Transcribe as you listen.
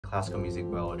classical music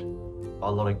world,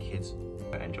 a lot of kids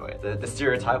enjoy it. The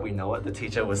stereotype, we know it, the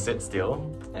teacher will sit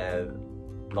still and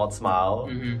not smile,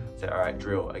 say, all right,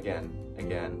 drill, again.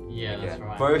 Yeah, that's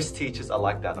right. Most teachers are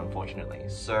like that, unfortunately.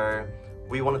 So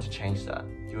we wanted to change that.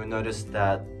 You will notice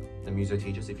that the Muso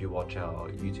teachers, if you watch our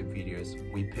YouTube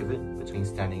videos, we pivot between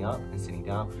standing up and sitting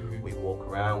down. We walk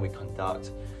around, we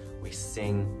conduct, we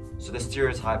sing. So the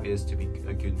stereotype is to be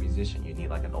a good musician, you need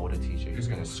like an older teacher who's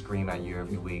going to scream at you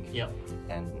every week.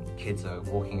 And kids are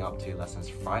walking up to lessons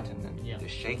frightened and they're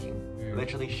shaking,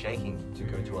 literally shaking to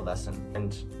go to a lesson.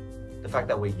 And the fact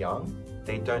that we're young,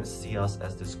 they don't see us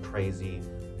as this crazy,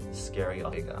 scary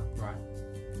figure. Right.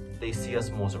 They see us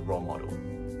more as a role model.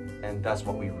 And that's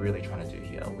what we're really trying to do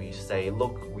here. We say,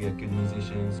 look, we are good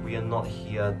musicians. We are not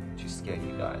here to scare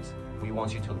you guys. We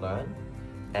want you to learn.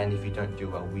 And if you don't do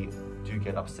well, we do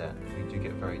get upset. We do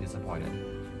get very disappointed.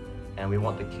 And we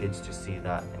want the kids to see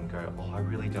that and go, oh, I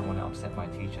really don't want to upset my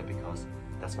teacher because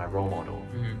that's my role model.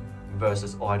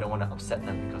 Versus, oh, I don't want to upset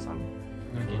them because I'm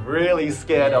really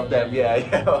scared of them.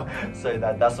 So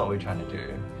that's what we're trying to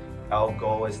do. Our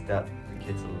goal is that the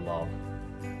kids love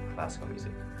classical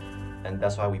music. And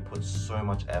that's why we put so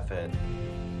much effort,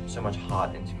 so much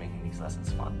heart into making these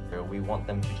lessons fun. We want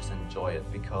them to just enjoy it,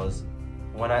 because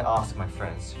when I ask my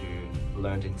friends who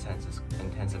learned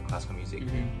intensive classical music,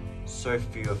 so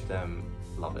few of them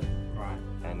love it. Right.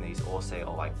 And they all say,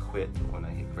 oh, I quit when I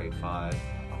hit grade 5.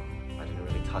 I didn't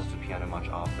really touch the piano much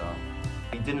after.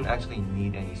 We didn't actually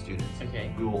need any students.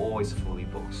 We were always fully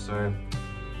booked. So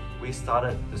we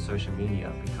started the social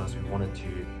media because we wanted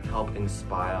to help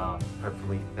inspire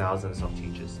hopefully thousands of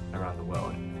teachers around the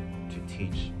world to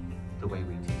teach the way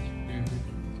we teach.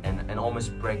 And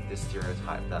almost break this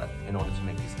stereotype that in order to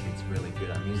make these kids really good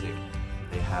at music,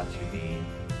 they had to be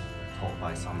taught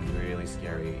by some really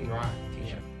scary